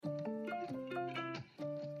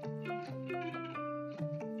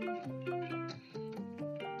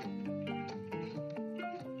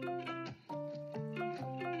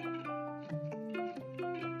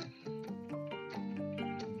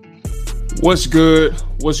What's good?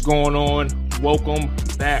 What's going on? Welcome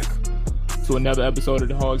back to another episode of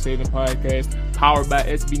the Hogs Haven podcast, powered by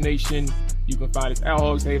SB Nation. You can find us at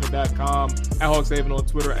hogshaven.com, at Hogs Haven on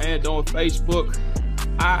Twitter and on Facebook.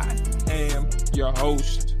 I am your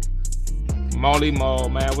host, Molly Mall,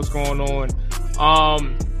 man. What's going on?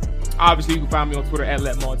 Obviously, you can find me on Twitter at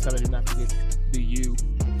LetMallTeller. Do not forget the U.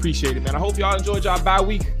 Appreciate it, man. I hope y'all enjoyed y'all bye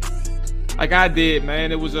week like I did,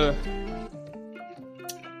 man. It was a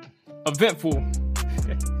eventful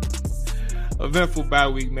bye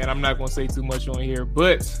week, man. I'm not gonna say too much on here,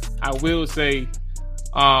 but I will say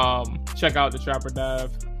check out the Trapper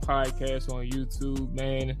Dive podcast on YouTube,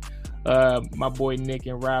 man. My boy Nick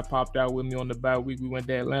and Rod popped out with me on the bye week. We went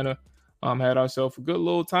to Atlanta, had ourselves a good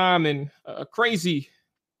little time and a crazy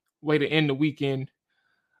way to end the weekend.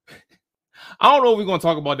 I don't know if we're gonna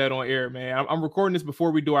talk about that on air, man. I'm recording this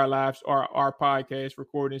before we do our live our podcast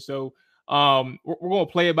recording, so we're going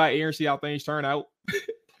to play it by ear and see how things turn out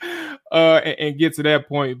and get to that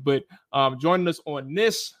point. But joining us on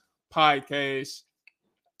this podcast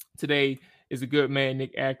today is a good man,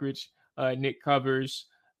 Nick Ackridge. Nick covers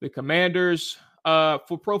the Commanders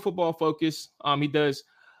for Pro Football Focus. He does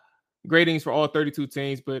gradings for all 32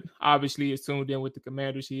 teams, but obviously is tuned in with the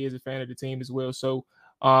Commanders. He is a fan of the team as well. So,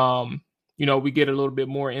 we get a little bit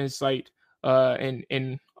more insight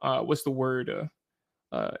and what's the word?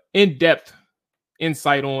 In-depth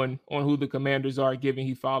insight on who the Commanders are, given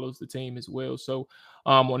he follows the team as well. So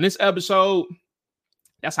on this episode,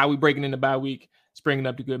 that's how we breaking in the bye week. It's bringing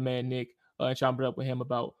up the good man Nick and chopping it up with him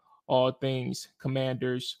about all things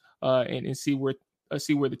Commanders and see where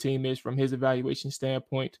the team is from his evaluation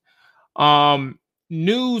standpoint.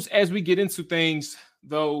 News as we get into things,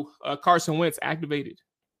 though. Carson Wentz activated.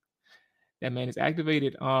 That man is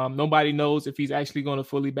activated. Nobody knows if he's actually going to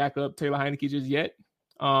fully back up Taylor Heinicke just yet.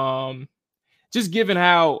 Just given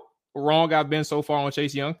how wrong I've been so far on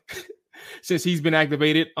Chase Young since he's been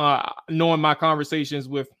activated, knowing my conversations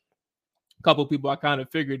with a couple of people, I kind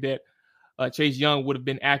of figured that Chase Young would have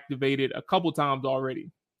been activated a couple times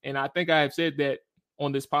already. And I think I have said that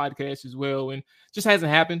on this podcast as well, and just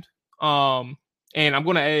hasn't happened. And I'm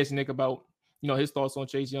going to ask Nick about, his thoughts on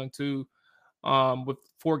Chase Young too, with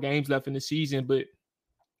 4 games left in the season, but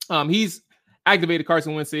he's activated,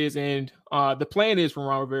 Carson Wentz is, and the plan is from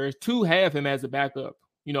Ron Rivera to have him as a backup,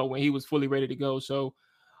 when he was fully ready to go. So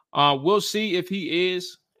we'll see if he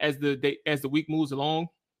is as the week moves along,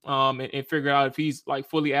 and figure out if he's like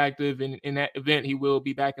fully active. And in that event, he will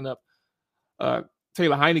be backing up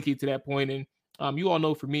Taylor Heinicke to that point. And you all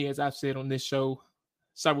know, for me, as I've said on this show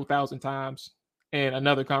several thousand times, and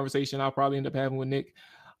another conversation I'll probably end up having with Nick,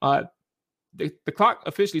 the clock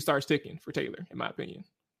officially starts ticking for Taylor, in my opinion.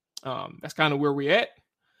 That's kind of where we're at.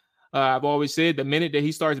 I've always said the minute that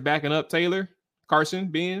he starts backing up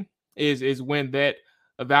Carson is when that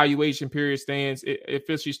evaluation period stands. It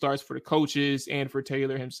officially starts for the coaches and for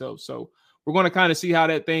Taylor himself. So we're going to kind of see how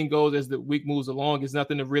that thing goes as the week moves along. It's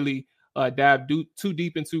nothing to really dive too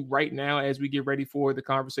deep into right now as we get ready for the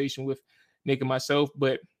conversation with Nick and myself.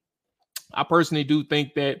 But I personally do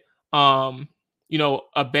think that,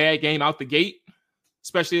 a bad game out the gate,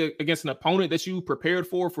 especially against an opponent that you prepared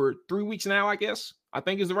for 3 weeks now, I guess, I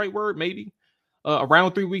think is the right word, maybe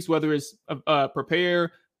around 3 weeks, whether it's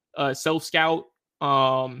prepare, self-scout,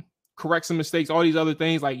 correct some mistakes, all these other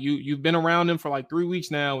things. Like you've been around them for like 3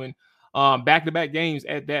 weeks now, and back-to-back games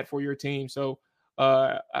at that for your team. So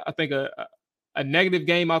I think a negative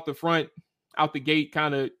game out the gate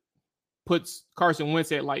kind of puts Carson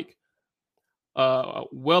Wentz at like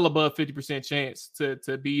well above 50% chance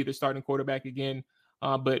to be the starting quarterback again.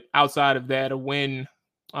 But outside of that, a win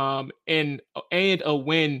and a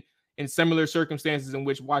win in similar circumstances in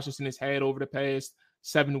which Washington has had over the past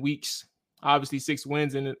 7 weeks, obviously 6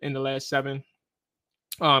 wins in the last 7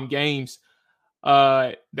 games.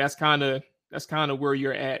 That's kind of where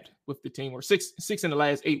you're at with the team, or six in the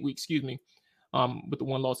last 8 weeks, excuse me, with the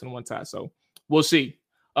 1 loss and 1 tie. So we'll see.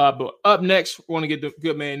 But up next, we're going to get the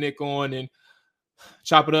good man Nick on and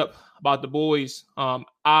chop it up about the boys.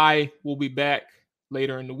 I will be back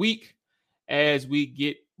later in the week as we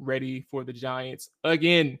get ready for the Giants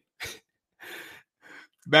again.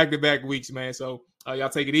 Back-to-back weeks, man. So y'all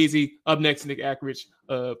take it easy. Up next, Nick Ackridge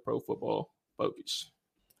of Pro Football Focus.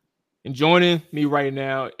 And joining me right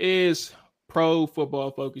now is Pro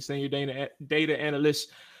Football Focus senior data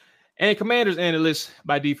analyst and Commanders analyst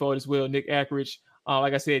by default as well, Nick Ackridge.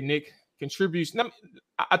 Like I said, Nick contributes.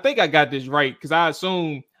 I think I got this right, because I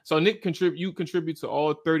assume so. Nick, you contribute to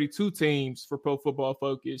all 32 teams for Pro Football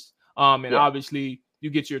Focus, and Obviously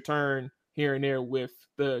you get your turn here and there with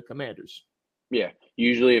the Commanders. Yeah.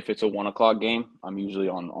 Usually if it's a 1 o'clock game, I'm usually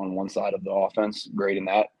on one side of the offense, grading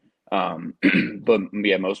that. But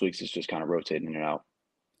yeah, most weeks it's just kind of rotating in and out.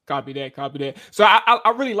 Copy that. Copy that. So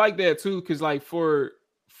I really like that too, because like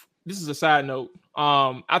this is a side note.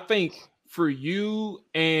 I think for you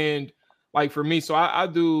and like for me, so I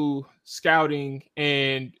do scouting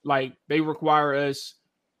and like they require us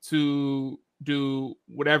to do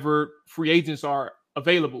whatever free agents are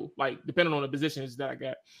available, like depending on the positions that I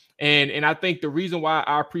got. And I think the reason why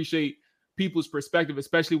I appreciate people's perspective,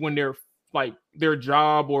 especially when they're like their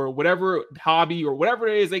job or whatever hobby or whatever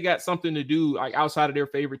it is they got something to do like outside of their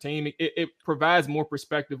favorite team, it provides more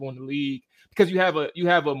perspective on the league because you have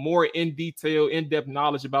a more in-depth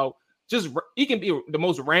knowledge about just he can be the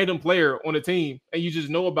most random player on the team and you just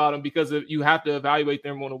know about him because you have to evaluate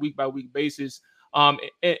them on a week by week basis,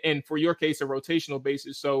 and for your case a rotational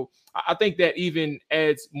basis. So I think that even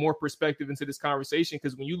adds more perspective into this conversation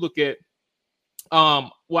because when you look at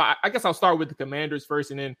well, I guess I'll start with the Commanders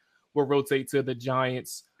first, and then we'll rotate to the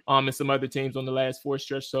Giants, and some other teams on the last four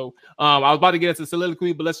stretch. So, I was about to get into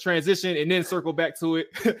soliloquy, but let's transition and then circle back to it.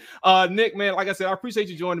 Nick, man, like I said, I appreciate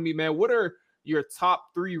you joining me, man. What are your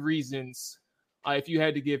top 3 reasons, if you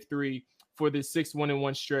had to give 3, for this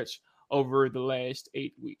 6-1-1 stretch over the last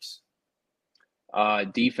 8 weeks?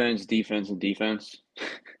 Defense, defense, and defense.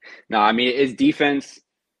 No, I mean it's defense,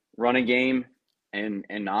 running game,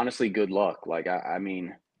 and honestly, good luck. Like I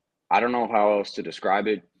mean, I don't know how else to describe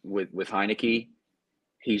it with Heineke.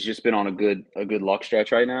 He's just been on a good luck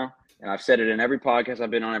stretch right now, and I've said it in every podcast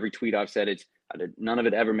I've been on, every tweet I've said. None of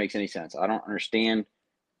it ever makes any sense. I don't understand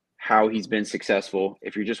how he's been successful.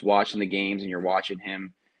 If you're just watching the games and you're watching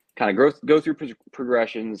him kind of go through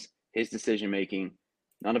progressions, his decision making,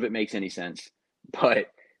 none of it makes any sense. But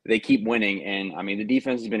they keep winning, and I mean the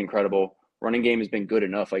defense has been incredible. Running game has been good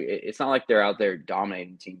enough. Like it's not like they're out there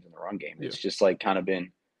dominating teams in the run game. Yeah. It's just like kind of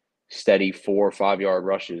been steady 4 or 5 yard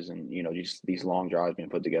rushes and just these long drives being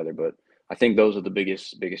put together. But I think those are the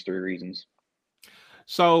biggest 3 reasons.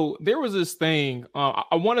 So there was this thing.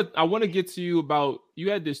 I want to get to you about. You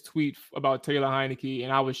had this tweet about Taylor Heineke,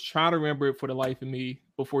 and I was trying to remember it for the life of me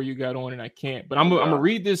before you got on, and I can't. But I'm gonna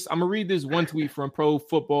read this. I'm gonna read this one tweet from Pro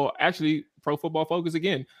Football. Actually, Pro Football Focus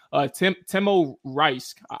again. Timo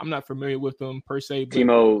Rice. I'm not familiar with them per se. But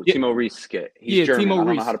Timo Reese. He's German. Timo I don't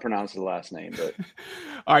Reese. know how to pronounce the last name, but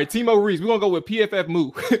all right, Timo Reese. We're gonna go with PFF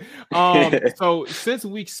Moo. So since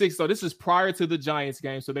week 6, so this is prior to the Giants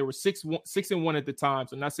game. So they were 6-1 at the time,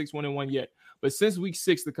 so not 6-1-1 yet. But since week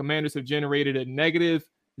 6, the Commanders have generated a negative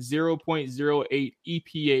 0.08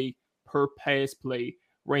 EPA per pass play,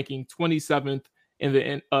 ranking 27th in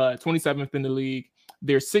the league.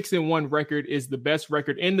 Their 6-1 record is the best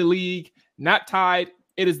record in the league, not tied.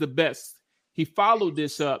 It is the best. He followed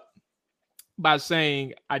this up by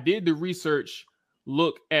saying, I did the research,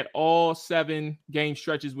 look at all 7 game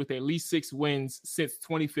stretches with at least 6 wins since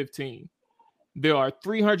 2015. There are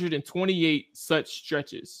 328 such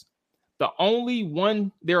stretches. There is only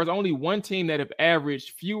one team that have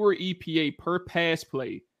averaged fewer EPA per pass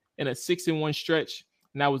play in a 6-1 stretch,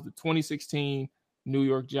 and that was the 2016 New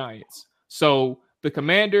York Giants. So the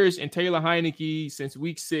Commanders and Taylor Heineke since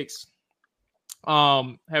week 6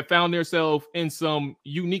 have found themselves in some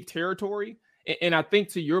unique territory. And I think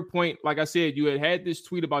to your point, like I said, you had this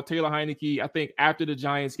tweet about Taylor Heineke, I think after the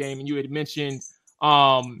Giants game, and you had mentioned,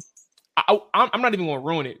 I'm not even going to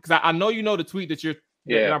ruin it because I know you know the tweet that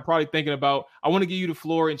that I'm probably thinking about. I want to give you the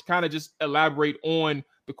floor and kind of just elaborate on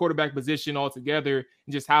the quarterback position altogether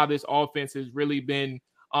and just how this offense has really been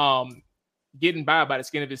getting by the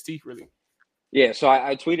skin of his teeth, really. Yeah, so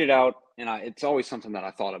I tweeted out, and it's always something that I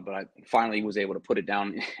thought of, but I finally was able to put it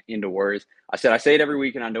down into words. I say it every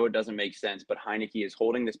week, and I know it doesn't make sense, but Heineke is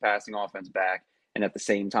holding this passing offense back, and at the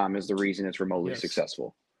same time is the reason it's remotely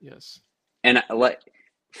successful. Yes. And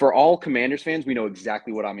for all Commanders fans, we know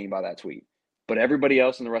exactly what I mean by that tweet. But everybody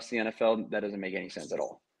else in the rest of the NFL, that doesn't make any sense at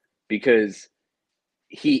all. Because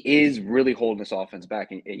he is really holding this offense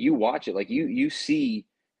back. And you watch it, like you see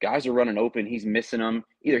guys are running open. He's missing them.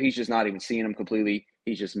 Either he's just not even seeing them completely.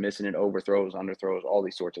 He's just missing it, overthrows, underthrows, all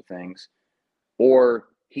these sorts of things. Or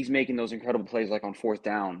he's making those incredible plays like on 4th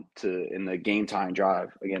down in the game time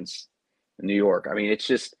drive against New York. I mean, it's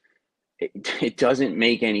just it doesn't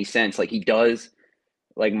make any sense. Like he does,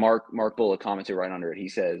 like Mark Bullock commented right under it. He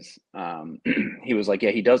says he was like,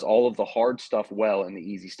 yeah, he does all of the hard stuff well and the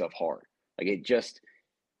easy stuff hard. Like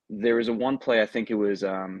there was a one play, I think it was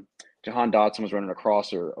Jahan Dotson was running a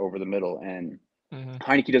crosser over the middle, and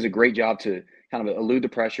Heineke does a great job to kind of elude the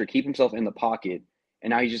pressure, keep himself in the pocket,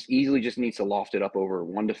 and now he just easily just needs to loft it up over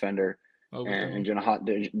one defender, and Jahan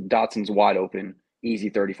Dotson's wide open, easy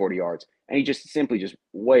 30, 40 yards. And he just simply just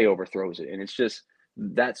way overthrows it. And it's just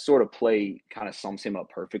that sort of play kind of sums him up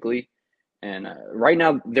perfectly. And right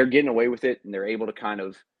now they're getting away with it, and they're able to kind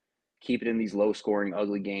of keep it in these low scoring,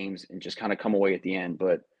 ugly games and just kind of come away at the end.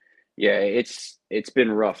 But yeah, it's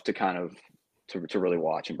been rough to kind of to really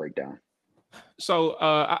watch and break down. So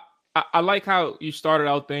I like how you started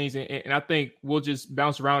out things, and I think we'll just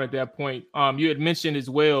bounce around at that point. You had mentioned as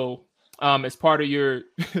well, as part of your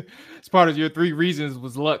as part of your 3 reasons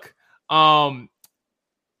was luck. I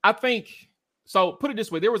think so. Put it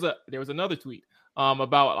this way: there was another tweet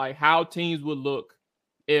about like how teams would look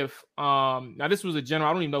if now this was a general.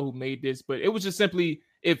 I don't even know who made this, but it was just simply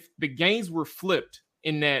if the games were flipped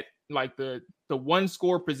in that like the 1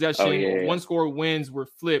 score possession or 1 score wins were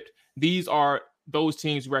flipped. These are those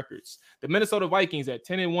teams' records. The Minnesota Vikings at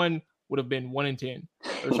 10-1 would have been 1-10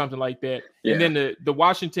 or something like that. Yeah. And then the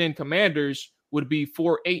Washington Commanders would be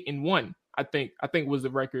 4-8-1. I think was the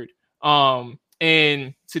record.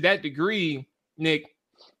 And to that degree, Nick,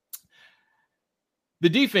 the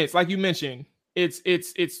defense, like you mentioned, its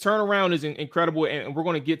turnaround is incredible, and we're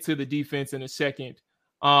going to get to the defense in a second.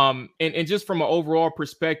 And just from an overall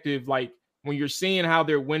perspective, like when you're seeing how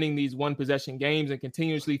they're winning these 1 possession games and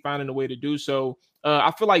continuously finding a way to do so,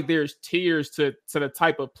 I feel like there's tiers to the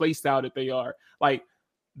type of play style that they are. Like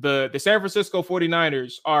the San Francisco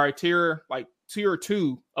 49ers are tier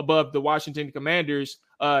 2 above the Washington Commanders,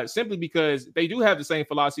 simply because they do have the same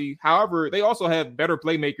philosophy. However, they also have better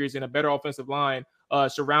playmakers and a better offensive line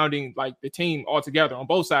surrounding like the team altogether on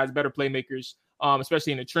both sides, better playmakers,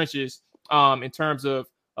 especially in the trenches, in terms of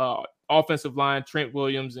offensive line, Trent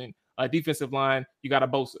Williams, and defensive line, you got a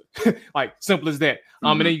Bosa. Like simple as that.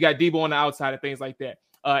 And then you got Debo on the outside and things like that.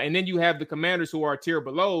 And then you have the Commanders, who are a tier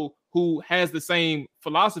below, who has the same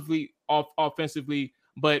philosophy offensively,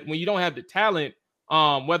 but when you don't have the talent,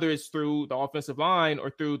 whether it's through the offensive line or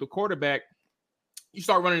through the quarterback, you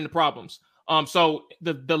start running into problems. So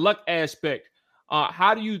the luck aspect,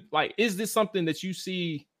 how do you like? Is this something that you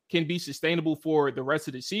see can be sustainable for the rest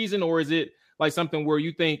of the season, or is it like something where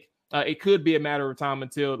you think it could be a matter of time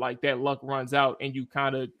until like that luck runs out and you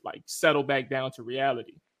kind of like settle back down to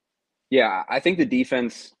reality? Yeah, I think the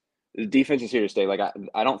defense is here to stay. Like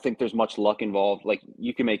I don't think there's much luck involved. Like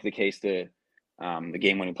you can make the case to the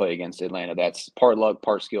game-winning play against Atlanta. That's part luck,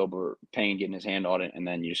 part skill, but Payne getting his hand on it, and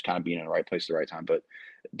then you just kind of being in the right place at the right time. But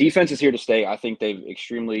defense is here to stay. I think they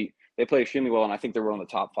play extremely well, and I think they're one of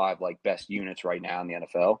the top 5 like best units right now in the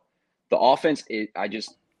NFL. The offense,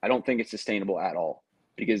 I don't think it's sustainable at all,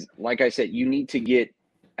 because like I said, you need to get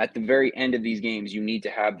at the very end of these games, you need to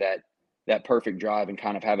have that perfect drive and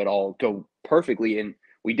kind of have it all go perfectly. And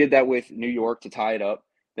we did that with New York to tie it up.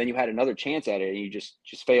 Then you had another chance at it, and you just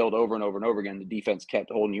failed over and over and over again. The defense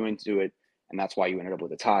kept holding you into it, and that's why you ended up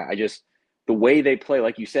with a tie. The way they play,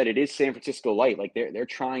 like you said, it is San Francisco light. Like they're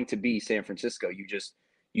trying to be San Francisco.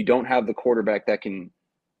 You don't have the quarterback that can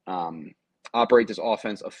operate this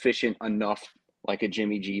offense efficient enough like a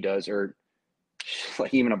Jimmy G does, or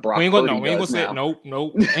like even a Brock Purdy does now. We ain't gonna say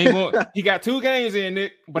nope. Ain't gonna, he got 2 games in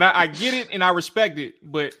it, but I get it and I respect it.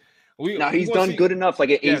 But he's done good enough. Like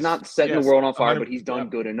he's not setting the world on fire, but he's done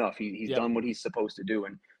good enough. He's done what he's supposed to do.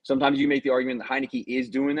 And sometimes you make the argument that Heinicke is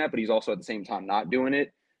doing that, but he's also at the same time not doing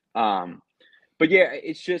it. But yeah,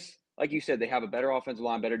 it's just like you said, they have a better offensive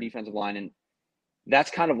line, better defensive line, and that's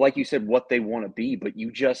kind of like you said what they want to be. But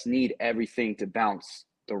you just need everything to bounce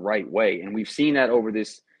the right way, and we've seen that over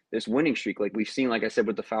this winning streak. Like we've seen, like I said,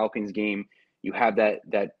 with the Falcons game, you have that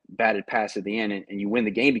batted pass at the end, and you win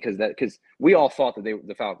the game because we all thought that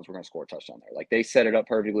the Falcons were going to score a touchdown there. Like they set it up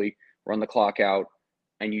perfectly, run the clock out,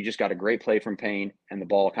 and you just got a great play from Payne, and the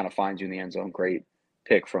ball kind of finds you in the end zone. Great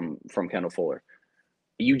pick from Kendall Fuller.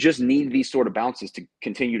 You just need these sort of bounces to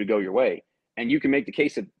continue to go your way, and you can make the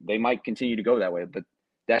case that they might continue to go that way, but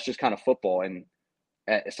that's just kind of football. And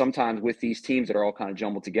sometimes with these teams that are all kind of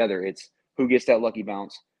jumbled together, it's who gets that lucky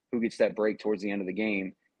bounce, who gets that break towards the end of the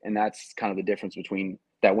game. And that's kind of the difference between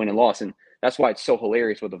that win and loss. And that's why it's so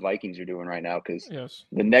hilarious what the Vikings are doing right now, because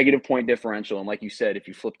the negative point differential, and like you said, if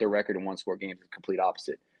you flip their record in 1-score games, it's the complete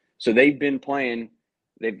opposite. So they've been playing,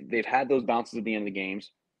 they've had those bounces at the end of the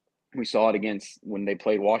games. We saw it against when they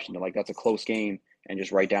played Washington. Like that's a close game and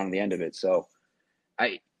just right down to the end of it. So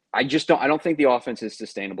I don't think the offense is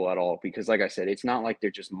sustainable at all, because like I said, it's not like they're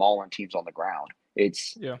just mauling teams on the ground.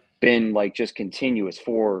 It's been like just continuous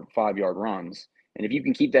 4 or 5 yard runs. And if you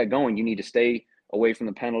can keep that going, you need to stay away from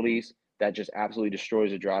the penalties. That just absolutely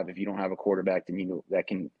destroys a drive. If you don't have a quarterback that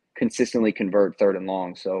can consistently convert 3rd and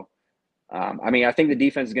long. So, I think the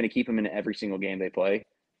defense is going to keep them in every single game they play,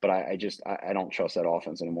 but I don't trust that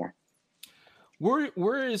offense anymore.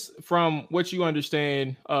 Where is, from what you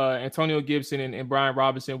understand, Antonio Gibson and Brian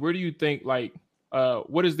Robinson, where do you think, like,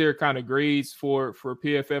 what is their kind of grades for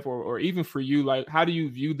PFF, or even for you? Like, how do you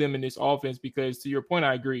view them in this offense? Because to your point,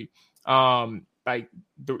 I agree. Like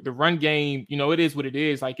the run game, it is what it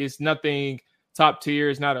is. Like, it's nothing top tier,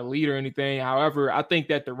 it's not a lead or anything. However, I think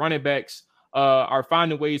that the running backs are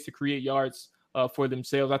finding ways to create yards for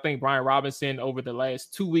themselves. I think Brian Robinson, over the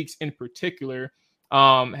last 2 weeks in particular,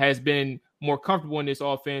 has been more comfortable in this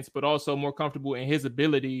offense, but also more comfortable in his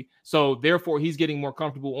ability. So therefore, he's getting more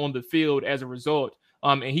comfortable on the field as a result.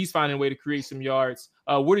 And he's finding a way to create some yards.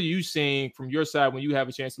 What are you seeing from your side when you have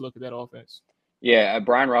a chance to look at that offense? Yeah,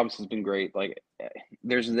 Brian Robinson's been great. Like,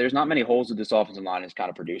 there's not many holes that this offensive line is kind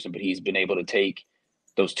of producing, but he's been able to take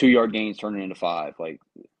those 2 yard gains, turn it into 5, like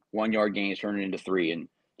 1 yard gains, turn it into 3, and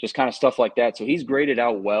just kind of stuff like that. So he's graded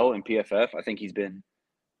out well in PFF. I think he's been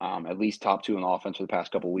at least top 2 in the offense for the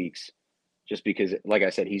past couple weeks, just because, like I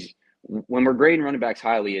said, when we're grading running backs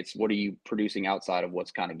highly, it's what are you producing outside of what's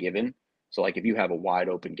kind of given. So, like, if you have a wide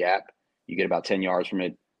open gap, you get about 10 yards from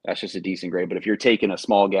it. That's just a decent grade. But if you're taking a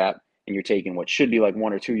small gap and you're taking what should be like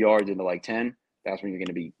 1 or 2 yards into like 10, that's when you're going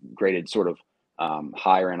to be graded sort of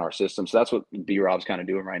higher in our system. So that's what B-Rob's kind of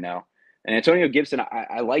doing right now. And Antonio Gibson,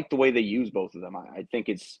 I like the way they use both of them. I think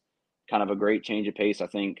it's kind of a great change of pace, I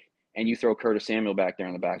think. And you throw Curtis Samuel back there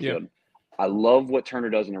in the backfield. Yeah. I love what Turner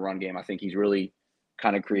does in the run game. I think he's really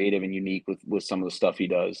kind of creative and unique with some of the stuff he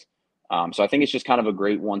does. So I think it's just kind of a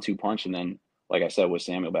great 1-2 punch. And then, like I said, with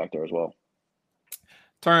Samuel back there as well.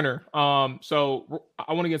 Turner. So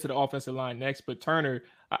I want to get to the offensive line next, but Turner,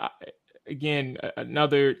 again,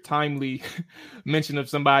 another timely mention of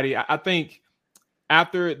somebody. I think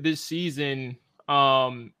after this season,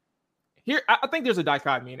 here, I think there's a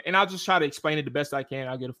dichotomy, and I'll just try to explain it the best I can.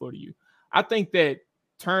 I'll get the floor to you. I think that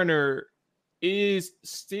Turner is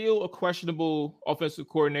still a questionable offensive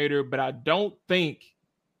coordinator, but I don't think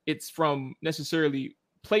it's from necessarily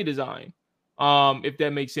play design, if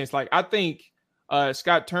that makes sense. Like, I think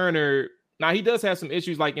Scott Turner, now he does have some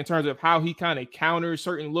issues, like in terms of how he kind of counters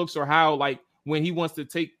certain looks, or how, like, when he wants to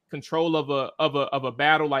take control of a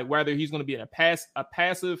battle, like whether he's going to be in a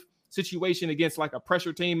passive situation against like a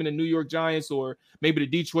pressure team in the New York Giants or maybe the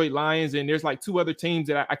Detroit Lions. And there's like 2 other teams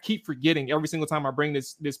that I keep forgetting every single time I bring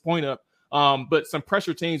this point up. But some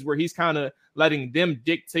pressure teams where he's kind of letting them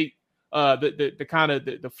dictate the kind of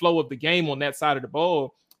the flow of the game on that side of the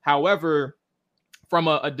ball. However, from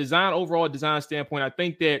a overall design standpoint, I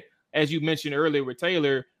think that, as you mentioned earlier with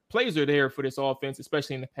Taylor, plays are there for this offense,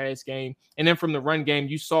 especially in the pass game. And then from the run game,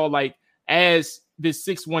 you saw, like, as this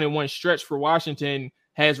 6-1-1 stretch for Washington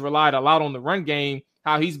has relied a lot on the run game,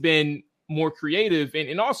 how he's been more creative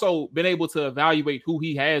and also been able to evaluate who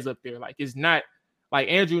he has up there. Like, it's not like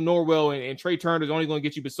Andrew Norwell and Trey Turner is only going to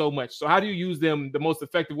get you but so much. So how do you use them the most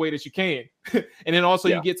effective way that you can? And then also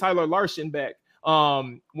you get Tyler Larson back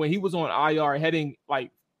when he was on IR heading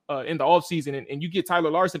like in the offseason, and you get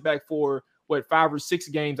Tyler Larson back for 5 or 6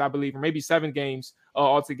 games, I believe, or maybe 7 games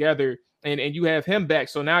altogether. And you have him back.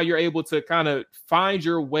 So now you're able to kind of find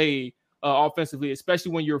your way offensively,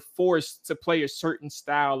 especially when you're forced to play a certain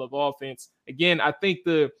style of offense. Again, I think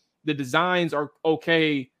the designs are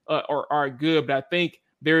okay or are good, but I think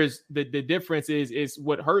there's the difference is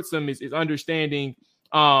what hurts them is understanding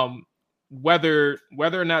whether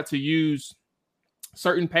or not to use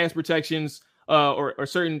certain pass protections or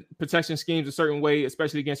certain protection schemes a certain way,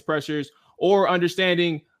 especially against pressures, or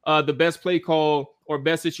understanding the best play call or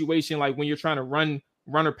best situation, like when you're trying to run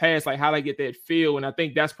or pass, like how to get that feel. And I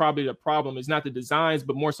think that's probably the problem. It's not the designs,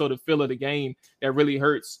 but more so the feel of the game that really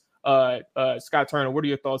hurts Scott Turner. What are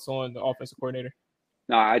your thoughts on the offensive coordinator?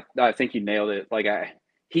 No, I think you nailed it. Like,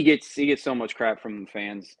 he gets so much crap from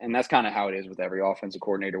fans, and that's kind of how it is with every offensive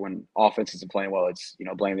coordinator. When offense isn't playing well, it's,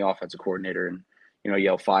 blame the offensive coordinator and,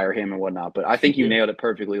 yell fire him and whatnot. But I think you nailed it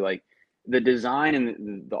perfectly. Like, the design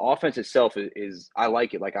and the offense itself is I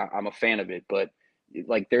like it. Like, I'm a fan of it, but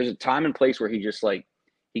like, there's a time and place where he just, like,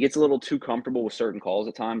 he gets a little too comfortable with certain calls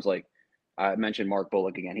at times. Like, I mentioned Mark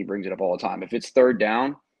Bullock again. He brings it up all the time. If it's 3rd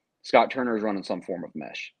down, Scott Turner is running some form of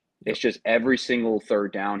mesh. It's just every single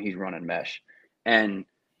 3rd down he's running mesh. And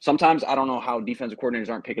sometimes I don't know how defensive coordinators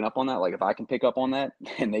aren't picking up on that. Like, if I can pick up on that,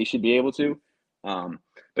 then they should be able to.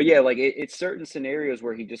 But yeah, like, it's certain scenarios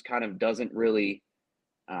where he just kind of doesn't really,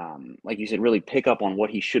 like you said, really pick up on what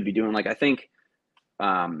he should be doing. Like, I think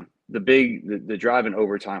the drive in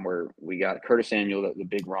overtime where we got Curtis Samuel, the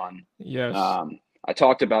big run. Yes. I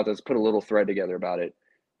talked about this, put a little thread together about it.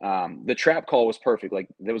 The trap call was perfect. Like,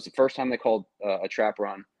 that was the first time they called a trap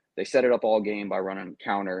run. They set it up all game by running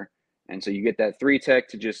counter. And so you get that 3 tech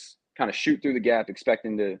to just kind of shoot through the gap,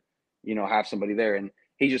 expecting to have somebody there. And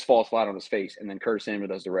he just falls flat on his face, and then Curtis Samuel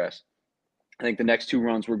does the rest. I think the next 2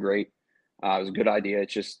 runs were great. It was a good idea.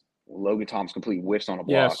 It's just Logan Thomas complete whiffs on a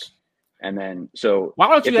block. Yes. And then so why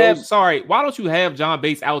don't you have John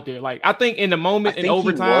Bates out there? Like, I think in the moment in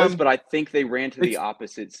overtime, but I think they ran to the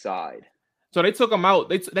opposite side. So they took him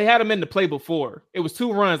out. They had him in the play before. It was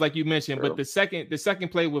 2 runs, like you mentioned, True. But the second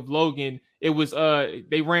play with Logan, it was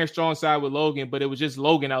they ran strong side with Logan, but it was just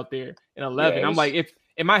Logan out there in 11. Yeah, I'm like, if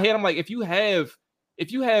in my head, I'm like, if you have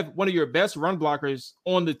one of your best run blockers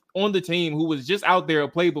on the team who was just out there a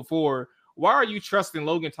play before, why are you trusting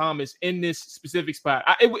Logan Thomas in this specific spot?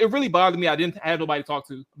 It really bothered me. I didn't have nobody to talk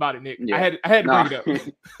to about it, Nick. Yeah. I had to bring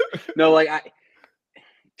it up. No, like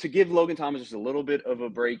to give Logan Thomas just a little bit of a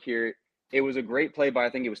break here. It was a great play by, I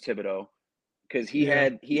think it was Thibodeau, because he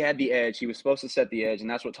had the edge. He was supposed to set the edge, and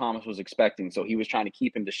that's what Thomas was expecting. So he was trying to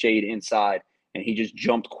keep him to shade inside, and he just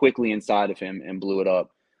jumped quickly inside of him and blew it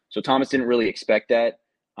up. So Thomas didn't really expect that.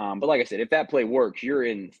 But like I said, if that play works, you're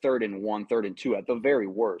in 3rd and 1, 3rd and 2 at the very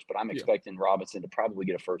worst. But I'm expecting Robinson to probably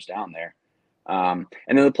get a first down there. And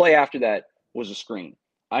then the play after that was a screen.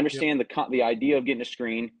 I understand the idea of getting a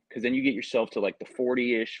screen, because then you get yourself to like the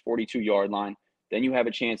 40-ish, 42-yard line. Then you have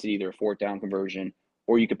a chance at either a 4th down conversion,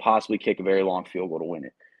 or you could possibly kick a very long field goal to win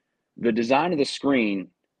it. The design of the screen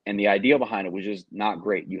and the idea behind it was just not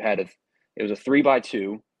great. It was a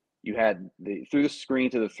 3-by-2. You had through the screen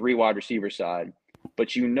to the 3 wide receiver side, but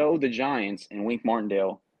the Giants and Wink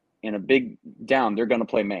Martindale in a big down, they're going to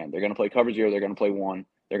play man. They're going to play cover 0. They're going to play 1.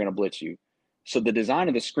 They're going to blitz you. So the design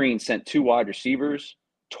of the screen sent 2 wide receivers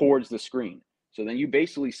towards the screen. So then you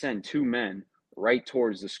basically send 2 men right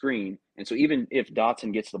towards the screen. And so even if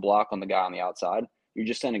Dotson gets the block on the guy on the outside, you're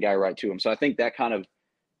just sending a guy right to him. So I think that kind of,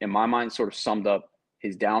 in my mind, sort of summed up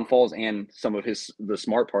his downfalls and some of the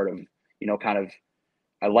smart part of, kind of,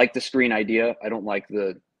 I like the screen idea. I don't like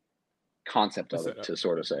the concept of it, to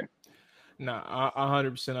sort of say. No, I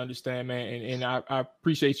 100% understand, man. And I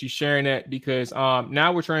appreciate you sharing that, because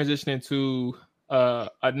now we're transitioning to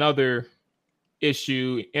another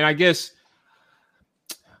issue. And I guess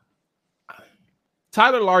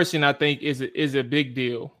Tyler Larsen, I think, is a big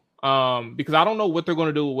deal, because I don't know what they're going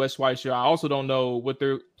to do with Wes Schweitzer. I also don't know what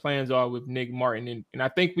their plans are with Nick Martin. And I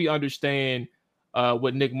think we understand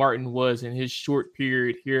what Nick Martin was in his short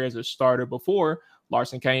period here as a starter before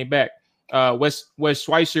Larsen came back. Wes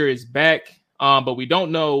Schweitzer is back, but we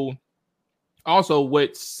don't know also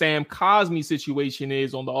what Sam Cosmi's situation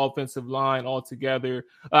is on the offensive line altogether.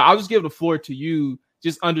 I'll just give the floor to you,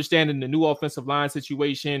 just understanding the new offensive line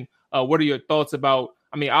situation. What are your thoughts about,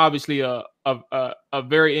 obviously a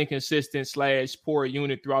very inconsistent / poor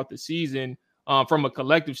unit throughout the season from a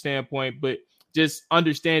collective standpoint, but just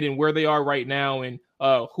understanding where they are right now and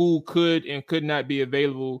who could and could not be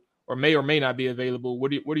available or may not be available.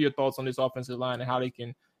 What are your thoughts on this offensive line and how they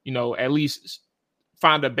can, at least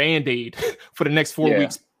find a Band-Aid for the next 4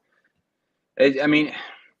 weeks? The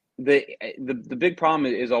big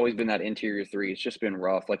problem has always been that interior 3. It's just been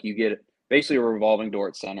rough. Like, you get basically a revolving door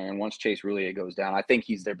at center, and once Chase Roulier goes down, I think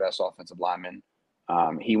he's their best offensive lineman.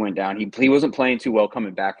 He went down. He wasn't playing too well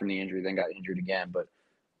coming back from the injury, then got injured again. But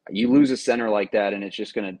you lose a center like that, and it's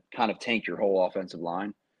just going to kind of tank your whole offensive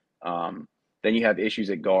line. Then you have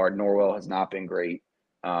issues at guard. Norwell has not been great.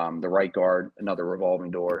 The right guard, another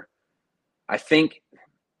revolving door. I think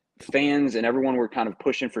fans and everyone were kind of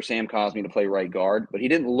pushing for Sam Cosmi to play right guard, but he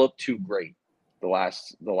didn't look too great the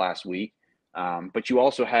last week. But you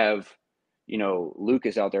also have,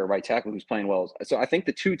 Lucas out there, right tackle, who's playing well. So I think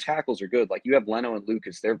the 2 tackles are good. Like, you have Leno and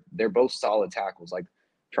Lucas. They're both solid tackles. Like,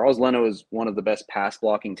 Charles Leno is one of the best pass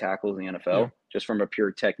blocking tackles in the NFL, just from a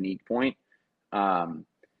pure technique point.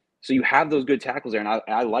 So you have those good tackles there, and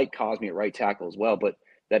I like Cosmi at right tackle as well. But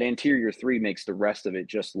that interior 3 makes the rest of it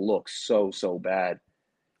just look so bad.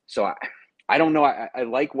 So I don't know. I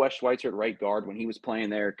like Wes Schweitzer at right guard. When he was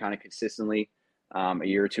playing there kind of consistently a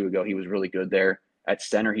year or 2 ago, he was really good there. At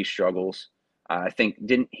center, he struggles. I think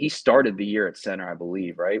he started the year at center, I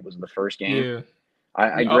believe, right? Was the first game? Yeah.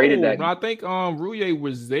 I graded that. I think Roulier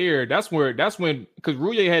was there. That's when, because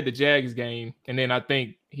Roulier had the Jags game, and then I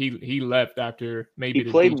think he left after maybe he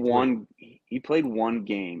played one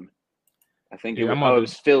game. I think it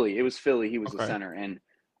was Philly. It was Philly. He was the center, and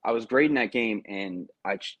I was grading that game, and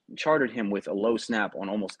I charted him with a low snap on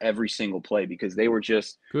almost every single play, because they were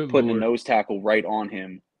just putting a nose tackle right on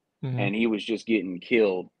him, and he was just getting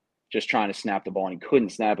killed just trying to snap the ball, and he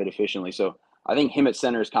couldn't snap it efficiently. So I think him at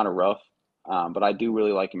center is kind of rough, but I do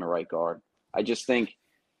really like him at right guard. I just think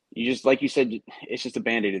like you said, it's just a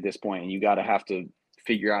Band-Aid at this point, and you got to have to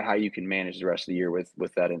figure out how you can manage the rest of the year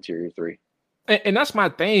with that interior 3. And that's my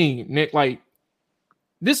thing, Nick. Like,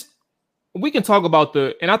 this we can talk about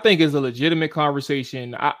and I think it's a legitimate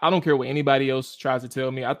conversation. I don't care what anybody else tries to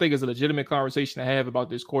tell me. I think it's a legitimate conversation to have about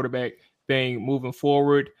this quarterback thing moving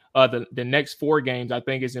forward. The next 4 games, I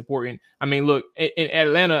think, is important. I mean, look, in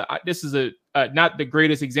Atlanta, this is not the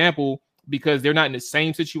greatest example because they're not in the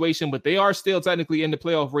same situation, but they are still technically in the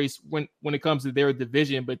playoff race when it comes to their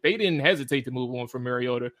division. But they didn't hesitate to move on from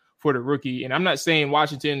Mariota for the rookie. And I'm not saying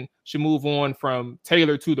Washington should move on from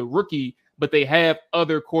Taylor to the rookie, but they have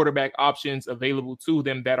other quarterback options available to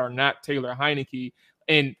them that are not Taylor Heinicke.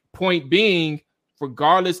 And point being,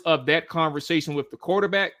 regardless of that conversation with the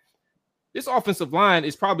quarterback, this offensive line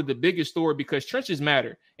is probably the biggest story because trenches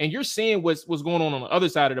matter. And you're seeing what's going on the other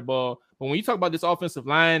side of the ball. But when you talk about this offensive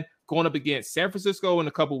line going up against San Francisco in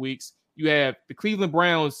a couple weeks, you have the Cleveland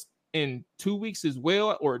Browns in 2 weeks as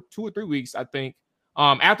well, or 2 or 3 weeks, I think,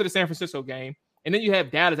 after the San Francisco game. And then you have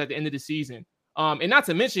Dallas at the end of the season. And not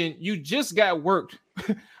to mention, you just got worked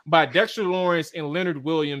by Dexter Lawrence and Leonard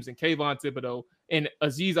Williams and Kayvon Thibodeau and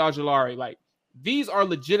Azeez Ojulari. Like, these are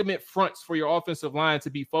legitimate fronts for your offensive line to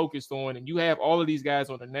be focused on. And you have all of these guys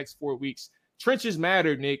on the next 4 weeks. Trenches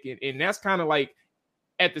matter, Nick. And that's kind of like,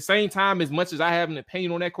 at the same time, as much as I have an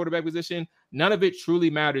opinion on that quarterback position, none of it truly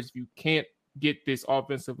matters if you can't get this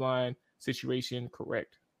offensive line situation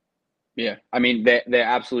correct. Yeah. I mean, they're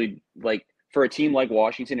absolutely, like, for a team like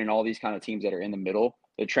Washington and all these kind of teams that are in the middle,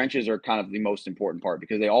 the trenches are kind of the most important part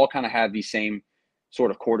because they all kind of have the same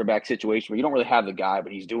sort of quarterback situation where you don't really have the guy,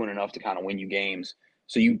 but he's doing enough to kind of win you games.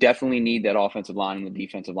 So you definitely need that offensive line and the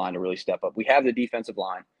defensive line to really step up. We have the defensive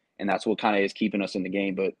line, and that's what kind of is keeping us in the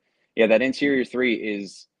game. But, yeah, that interior 3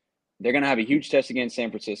 they're going to have a huge test against San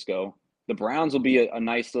Francisco. The Browns will be a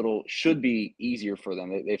nice little – should be easier for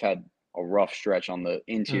them. They've had a rough stretch on the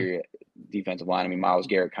interior defensive line. I mean, Myles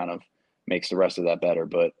Garrett kind of makes the rest of that better.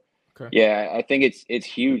 But, yeah, I think it's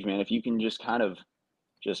huge, man. If you can just kind of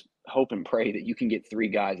just hope and pray that you can get 3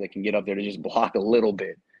 guys that can get up there to just block a little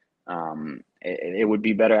bit, it would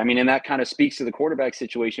be better. I mean, and that kind of speaks to the quarterback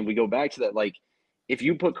situation. We go back to that, like, if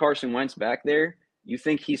you put Carson Wentz back there, you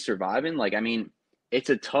think he's surviving? Like, I mean,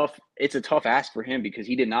 it's a tough ask for him because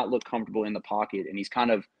he did not look comfortable in the pocket, and he's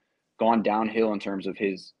kind of gone downhill in terms of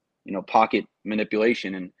his, pocket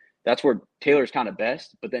manipulation. And that's where Taylor's kind of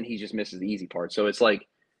best, but then he just misses the easy part. So it's like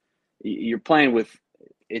you're playing with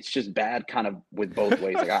 – it's just bad kind of with both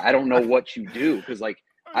ways. Like, I don't know what you do because, like,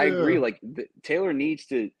 I agree. Like, Taylor needs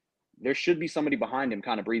to – there should be somebody behind him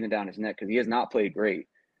kind of breathing down his neck because he has not played great.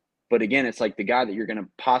 But, again, it's like the guy that you're going to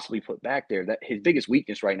possibly put back there, that his biggest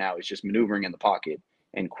weakness right now is just maneuvering in the pocket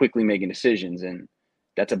and quickly making decisions. And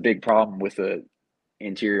that's a big problem with the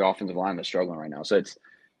interior offensive line that's struggling right now. So it's –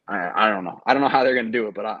 I don't know. I don't know how they're going to do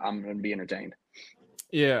it, but I'm going to be entertained.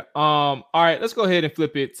 Yeah. All right. Let's go ahead and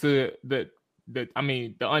flip it to the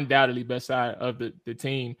undoubtedly best side of the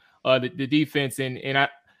team, the defense. And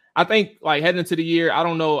I think, like, heading into the year, I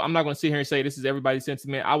don't know. I'm not going to sit here and say this is everybody's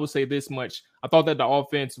sentiment. I would say this much. I thought that the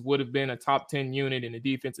offense would have been a top 10 unit and the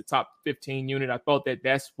defense a top 15 unit. I thought that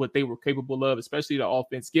that's what they were capable of, especially the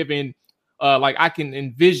offense, given I can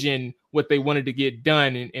envision what they wanted to get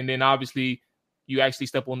done. And then obviously you actually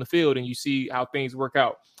step on the field and you see how things work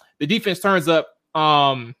out. The defense turns up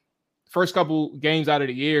first couple games out of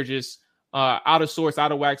the year, just out of sorts,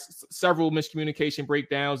 out of whack, several miscommunication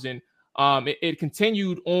breakdowns. And it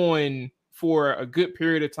continued on for a good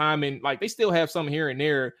period of time. And, like, they still have some here and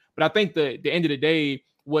there. But I think the end of the day,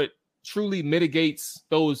 what truly mitigates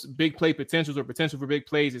those big play potentials or potential for big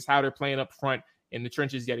plays is how they're playing up front in the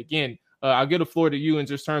trenches yet again. I'll give the floor to you in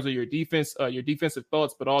just terms of your defense, your defensive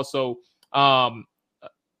thoughts, but also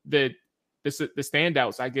the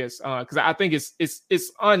standouts, I guess, because I think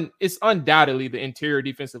it's undoubtedly the interior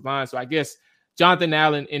defensive line. So I guess Jonathan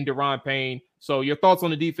Allen and Daron Payne. So your thoughts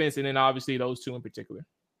on the defense, and then obviously those two in particular.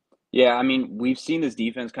 Yeah, I mean, we've seen this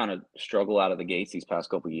defense kind of struggle out of the gates these past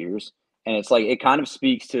couple of years, and it's like it kind of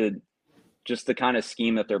speaks to just the kind of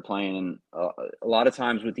scheme that they're playing. And a lot of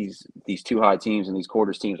times with these two high teams and these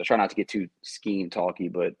quarters teams, I try not to get too scheme talky,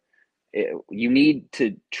 but you need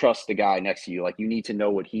to trust the guy next to you. Like, you need to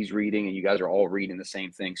know what he's reading, and you guys are all reading the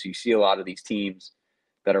same thing. So you see a lot of these teams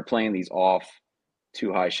that are playing these off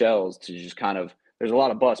too high shells to just kind of – there's a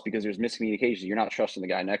lot of busts because there's miscommunication. You're not trusting the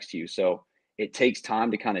guy next to you. So it takes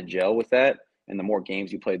time to kind of gel with that, and the more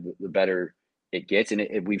games you play, the better it gets.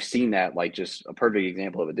 And we've seen that, like, just a perfect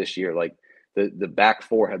example of it this year. Like, the back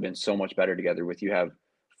four have been so much better together with you have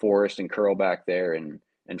Forrest and Curl back there and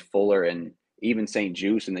Fuller and even St.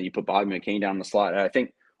 Juice, and then you put Bobby McCain down the slot. And I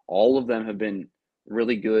think all of them have been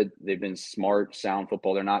really good. They've been smart, sound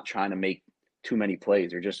football. They're not trying to make too many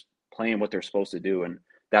plays. They're just playing what they're supposed to do, and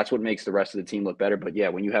that's what makes the rest of the team look better. But, yeah,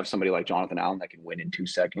 when you have somebody like Jonathan Allen that can win in 2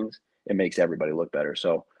 seconds, it makes everybody look better.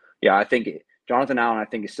 So yeah, I think Jonathan Allen, I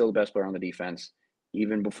think, is still the best player on the defense.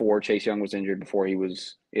 Even before Chase Young was injured,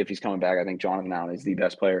 if he's coming back, I think Jonathan Allen is the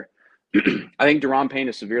best player. I think Deron Payne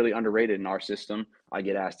is severely underrated in our system. I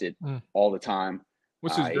get asked it all the time.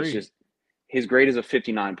 What's his It's grade? just his grade is a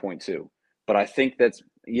 59.2. But I think that's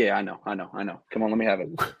I know. Come on, let me have it.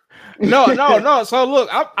 No. So look,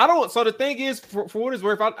 I don't. So the thing is, for what it's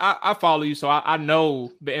worth, I follow you, so I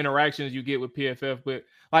know the interactions you get with PFF, but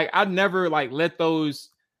like I never like let those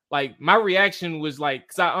like my reaction was like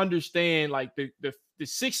because I understand like the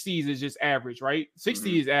 60s is just average, right?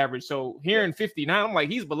 60 is average. So hearing 59, I'm like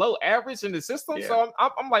he's below average in the system. Yeah. So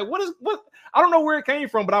I'm like, what? I don't know where it came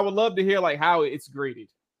from, but I would love to hear like how it's graded.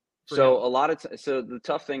 So so the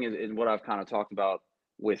tough thing is what I've kind of talked about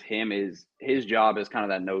with him is his job as kind of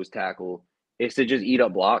that nose tackle is to just eat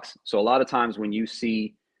up blocks. So a lot of times when you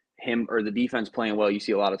see him or the defense playing well, you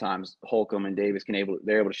see a lot of times Holcomb and Davis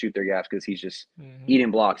they're able to shoot their gaps because he's just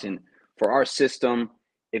eating blocks. And for our system,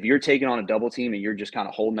 if you're taking on a double team and you're just kind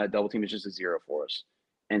of holding that double team, it's just a 0 for us.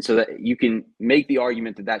 And so that you can make the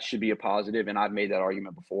argument that should be a positive, and I've made that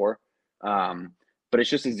argument before. But it's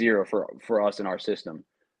just a 0 for us in our system.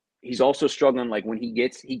 He's also struggling like when he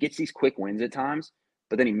gets these quick wins at times,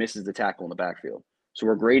 but then he misses the tackle in the backfield. So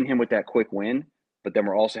we're grading him with that quick win, but then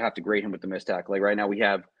we're also have to grade him with the missed tackle. Like right now we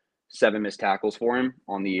have 7 missed tackles for him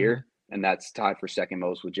on the year, and that's tied for second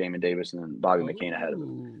most with Jamin Davis and then Bobby McCain ahead of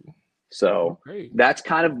him. So that's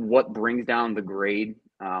kind of what brings down the grade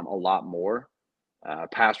a lot more.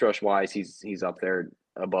 Pass rush wise, he's up there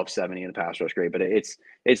above 70 in the pass rush grade, but it's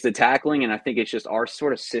the tackling, and I think it's just our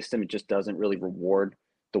sort of system. It just doesn't really reward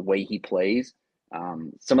the way he plays.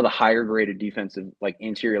 Some of the higher graded defensive, like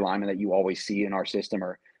interior linemen that you always see in our system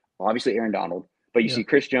are obviously Aaron Donald, but you see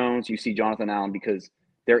Chris Jones, you see Jonathan Allen because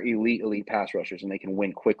they're elite pass rushers and they can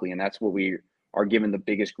win quickly. And that's what we are given the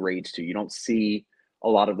biggest grades to. You don't see a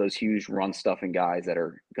lot of those huge run stuffing guys that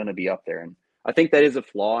are going to be up there. And I think that is a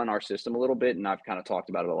flaw in our system a little bit. And I've kind of talked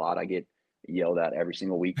about it a lot. I get yelled at every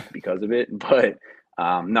single week because of it. But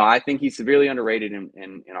no, I think he's severely underrated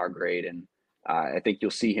in our grade. And I think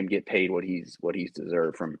you'll see him get paid what he's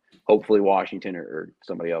deserved from hopefully Washington or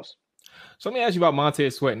somebody else. So let me ask you about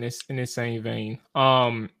Montez Sweat in this same vein.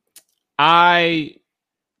 I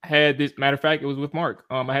had this matter of fact, it was with Mark.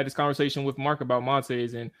 I had this conversation with Mark about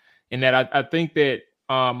Montez and that I think that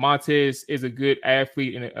Montez is a good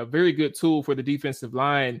athlete and a very good tool for the defensive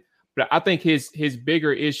line. But I think his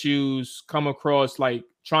bigger issues come across like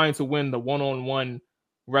trying to win the one-on-one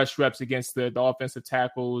rush reps against the offensive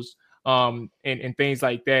tackles. And things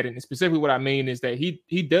like that. And specifically what I mean is that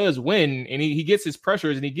he does win and he gets his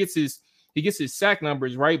pressures and he gets his sack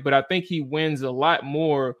numbers, right? But I think he wins a lot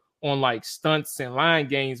more on like stunts and line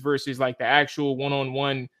gains versus like the actual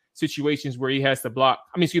one-on-one situations where he has to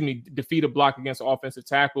defeat a block against an offensive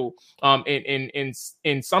tackle. And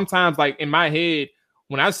sometimes like in my head,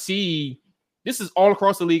 when I see this is all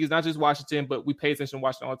across the league, it's not just Washington, but we pay attention to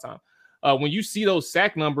Washington all the time. When you see those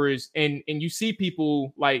sack numbers and you see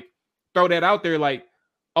people like throw that out there like,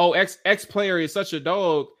 oh, X player is such a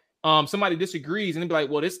dog. Somebody disagrees and they'd be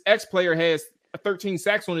like, well, this X player has 13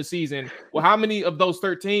 sacks on the season. Well, how many of those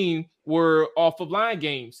 13 were off of line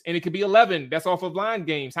games? And it could be 11. That's off of line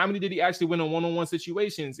games. How many did he actually win on one-on-one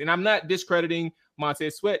situations? And I'm not discrediting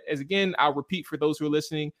Montez Sweat. As again, I'll repeat for those who are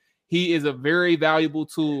listening, he is a very valuable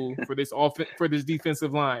tool for this for this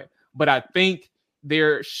defensive line. But I think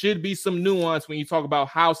there should be some nuance when you talk about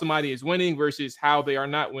how somebody is winning versus how they are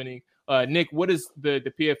not winning. Nick, what is the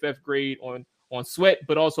PFF grade on Sweat,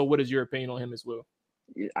 but also what is your opinion on him as well?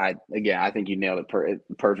 I think you nailed it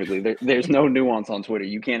perfectly. There's no nuance on Twitter.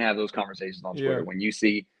 You can't have those conversations on Twitter. When you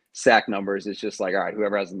see sack numbers, it's just like, all right,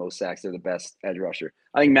 whoever has the most sacks, they're the best edge rusher.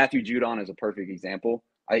 I think Matthew Judon is a perfect example.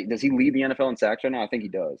 Does he lead the NFL in sacks right now? I think he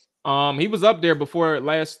does. He was up there before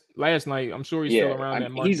last night. I'm sure he's still around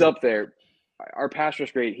that mark. He's up there. Our pass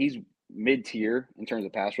rush grade, he's mid-tier in terms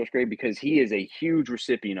of pass rush grade because he is a huge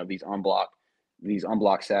recipient of these unblocked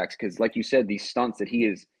sacks. Because like you said, these stunts that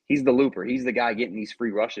he's the looper. He's the guy getting these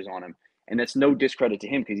free rushes on him. And that's no discredit to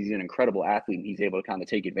him because he's an incredible athlete and he's able to kind of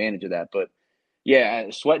take advantage of that. But yeah,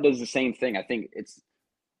 Sweat does the same thing. I think it's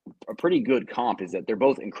a pretty good comp is that they're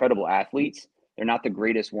both incredible athletes. They're not the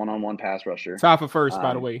greatest one-on-one pass rusher. Top for first,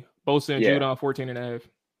 by the way. Bosa and Judon 14.5.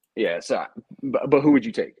 Yeah. So, but who would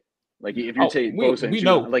you take? Like if you're taking Bosa and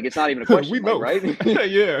Judon, like it's not even a question, we know, right?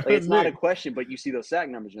 Yeah, like, it's not a question. But you see those sack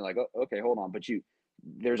numbers, and you're like, oh, okay, hold on. But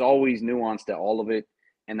there's always nuance to all of it,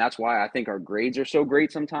 and that's why I think our grades are so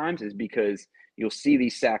great sometimes is because you'll see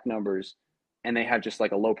these sack numbers, and they have just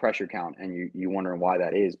like a low pressure count, and you wondering why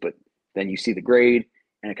that is. But then you see the grade,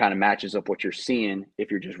 and it kind of matches up what you're seeing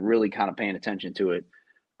if you're just really kind of paying attention to it.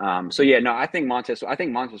 So yeah, no, I think Montez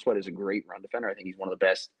Sweat is a great run defender. I think he's one of the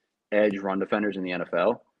best edge run defenders in the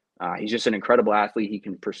NFL. He's just an incredible athlete. He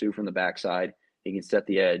can pursue from the backside. He can set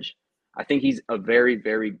the edge. I think he's a very,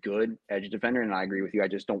 very good edge defender, and I agree with you. I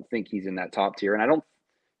just don't think he's in that top tier, and I don't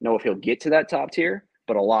know if he'll get to that top tier,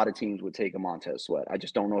 but a lot of teams would take a Montez Sweat. I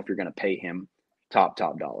just don't know if you're going to pay him top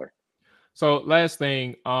dollar. So last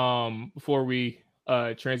thing, before we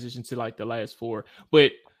transition to like the last four,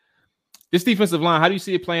 but this defensive line, how do you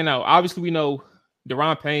see it playing out? Obviously, we know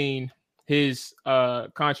Daron Payne, his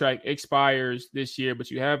contract expires this year,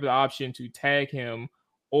 but you have the option to tag him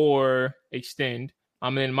or extend.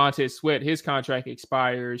 And then Montez Sweat, his contract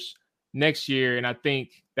expires next year, and I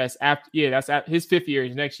think that's after. Yeah, that's after his 5th year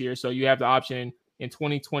is next year. So you have the option in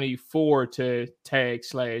 2024 to tag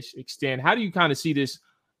 / extend. How do you kind of see this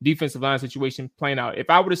defensive line situation playing out? If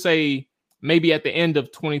I were to say maybe at the end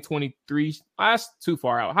of 2023, that's too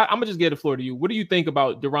far out. I'm gonna just get the floor to you. What do you think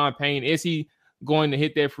about Daron Payne? Is he going to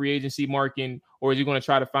hit that free agency marking, or is he going to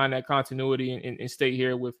try to find that continuity and stay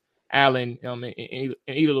here with Allen and eat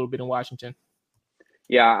a little bit in Washington?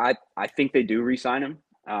 Yeah, I think they do re-sign him.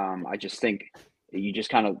 I just think you just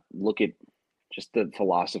kind of look at just the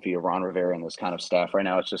philosophy of Ron Rivera and this kind of staff right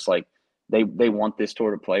now. It's just like they want this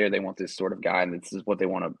sort of player, they want this sort of guy, and this is what they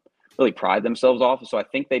want to really pride themselves off of. So I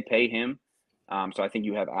think they pay him. So I think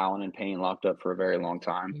you have Allen and Payne locked up for a very long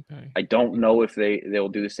time. Okay. I don't know if they'll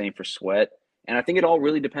do the same for Sweat. And I think it all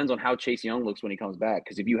really depends on how Chase Young looks when he comes back.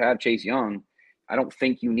 Because if you have Chase Young, I don't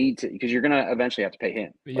think you need to, because you're gonna eventually have to pay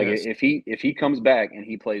him. Yes. Like if he comes back and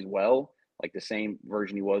he plays well, like the same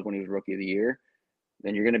version he was when he was Rookie of the Year,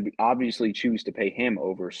 then you're gonna obviously choose to pay him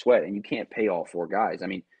over Sweat. And you can't pay all 4 guys. I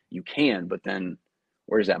mean, you can, but then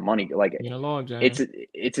where's that money? Like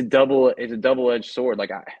it's a double-edged sword.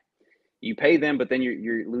 Like you pay them, but then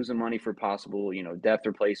you're losing money for possible, depth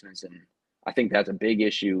replacements. And I think that's a big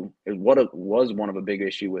issue. What it was one of a big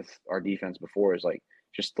issue with our defense before is like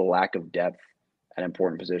just the lack of depth at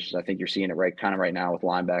important positions. I think you're seeing it right now with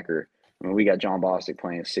linebacker. I mean, we got John Bostic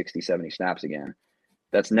playing 60, 70 snaps again.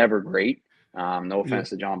 That's never great. No offense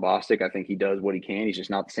to John Bostic. I think he does what he can. He's just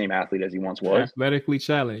not the same athlete as he once was. Athletically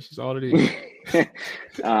challenged is all it is.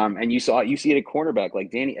 And you see it at cornerback.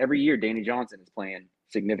 Like every year, Danny Johnson is playing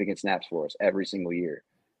significant snaps for us every single year.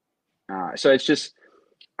 So it's just,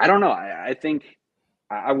 I don't know. I think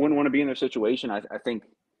I wouldn't want to be in their situation. I think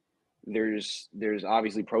there's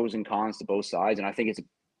obviously pros and cons to both sides, and I think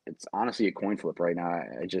it's honestly a coin flip right now.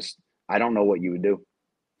 I don't know what you would do.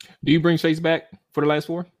 Do you bring Chase back for the last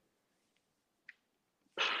 4?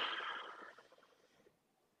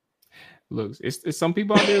 Look, it's some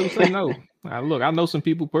people out there who say no. Look, I know some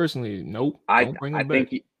people personally. Nope. Don't bring him back.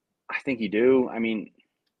 I think you do. I mean,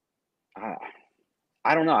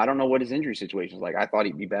 I don't know. I don't know what his injury situation is like. I thought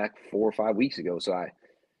he'd be back 4 or 5 weeks ago. So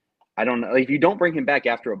I don't know. If you don't bring him back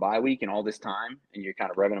after a bye week and all this time, and you're kind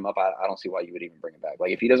of revving him up, I don't see why you would even bring him back.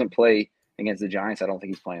 Like if he doesn't play against the Giants, I don't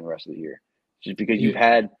think he's playing the rest of the year. Just because you've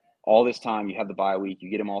had all this time, you have the bye week, you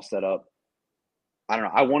get him all set up. I don't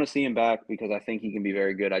know. I want to see him back because I think he can be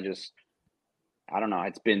very good. I don't know.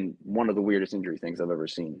 It's been one of the weirdest injury things I've ever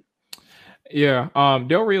seen. Yeah.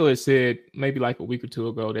 Del Rio has said maybe like a week or 2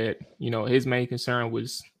 ago that, his main concern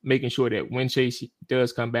was making sure that when Chase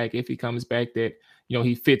does come back, if he comes back, that,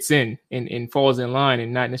 he fits in and falls in line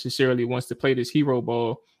and not necessarily wants to play this hero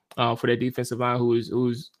ball for that defensive line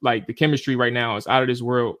who's like the chemistry right now is out of this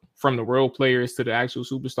world, from the role players to the actual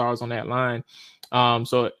superstars on that line.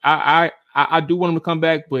 So I do want him to come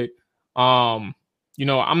back, but I'm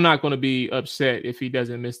not going to be upset if he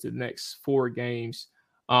doesn't miss the next 4 games.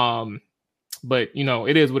 But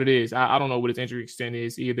it is what it is. I don't know what his injury extent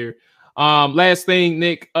is either. Last thing,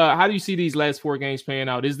 Nick, how do you see these last 4 games playing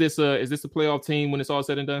out? Is this a playoff team when it's all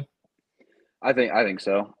said and done? I think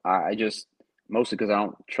so. I just mostly because I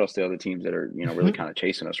don't trust the other teams that are really kind of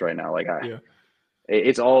chasing us right now. Like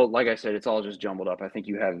it's all, like I said, it's all just jumbled up. I think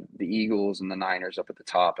you have the Eagles and the Niners up at the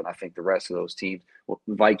top, and I think the rest of those teams, well,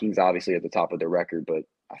 the Vikings obviously at the top of their record, but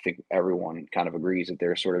I think everyone kind of agrees that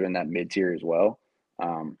they're sort of in that mid tier as well.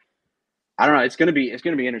 I don't know. It's gonna be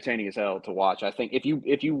entertaining as hell to watch. I think if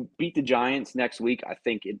you beat the Giants next week, I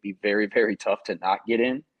think it'd be very, very tough to not get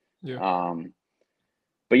in. Yeah.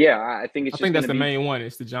 But yeah, I think that's the main one.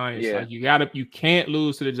 It's the Giants. Yeah. Like you can't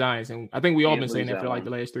lose to the Giants, and I think we all been saying that for like the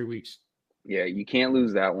last 3 weeks. Yeah, you can't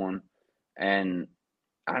lose that one. And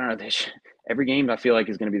I don't know. Every game I feel like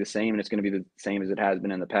is going to be the same, and it's going to be the same as it has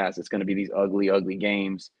been in the past. It's going to be these ugly, ugly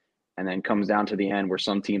games, and then comes down to the end where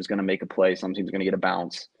some team's going to make a play, some team's going to get a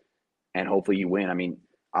bounce, and hopefully you win. I mean,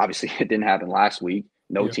 obviously it didn't happen last week.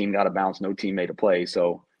 No team got a bounce. No team made a play.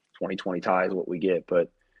 So 2020 tie is what we get.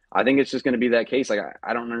 But I think it's just going to be that case. Like,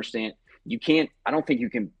 I don't understand. I don't think you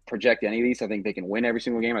can project any of these. I think they can win every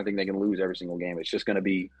single game. I think they can lose every single game. It's just going to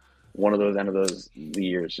be one of those end of those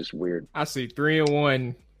years. It's just weird. I see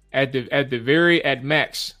 3-1 at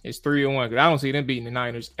max. It's 3-1 because I don't see them beating the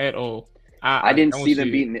Niners at all. I didn't see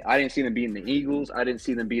them beating the Eagles. I didn't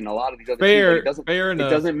see them beating a lot of these other teams. Like, fair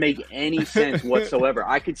enough. It doesn't make any sense whatsoever.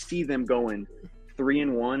 I could see them going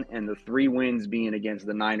 3-1 and the 3 wins being against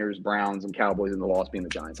the Niners, Browns, and Cowboys, and the loss being the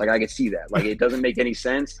Giants. Like, I could see that. Like, it doesn't make any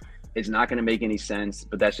sense. It's not going to make any sense,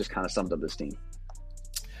 but that's just kind of sums up this team.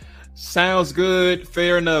 Sounds good.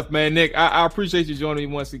 Fair enough, man. Nick, I appreciate you joining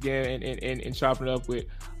me once again and chopping it up with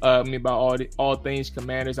me about all things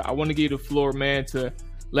Commanders. I want to give you the floor, man, to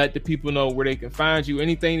let the people know where they can find you.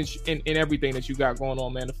 Anything and everything that you got going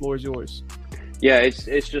on, man. The floor is yours. Yeah,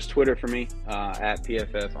 it's just Twitter for me, at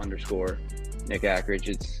PFF_Nick Ackridge.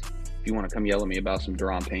 If you want to come yell at me about some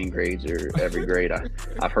Daron Payne grades or every grade,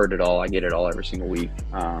 I've heard it all. I get it all every single week.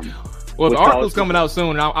 Well, the article's coming out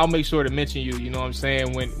soon. I'll make sure to mention you. You know what I'm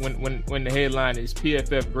saying? When the headline is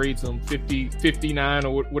PFF grades them 50, 59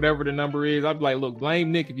 or whatever the number is, I'll be like, look,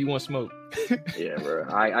 blame Nick if you want smoke. Yeah, bro.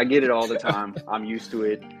 I get it all the time. I'm used to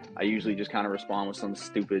it. I usually just kind of respond with some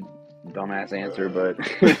stupid, dumbass answer, but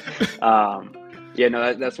yeah,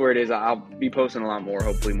 no, that's where it is. I'll be posting a lot more,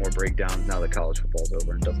 hopefully more breakdowns now that college football's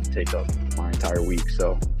over and doesn't take up my entire week.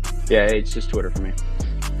 So, yeah, it's just Twitter for me.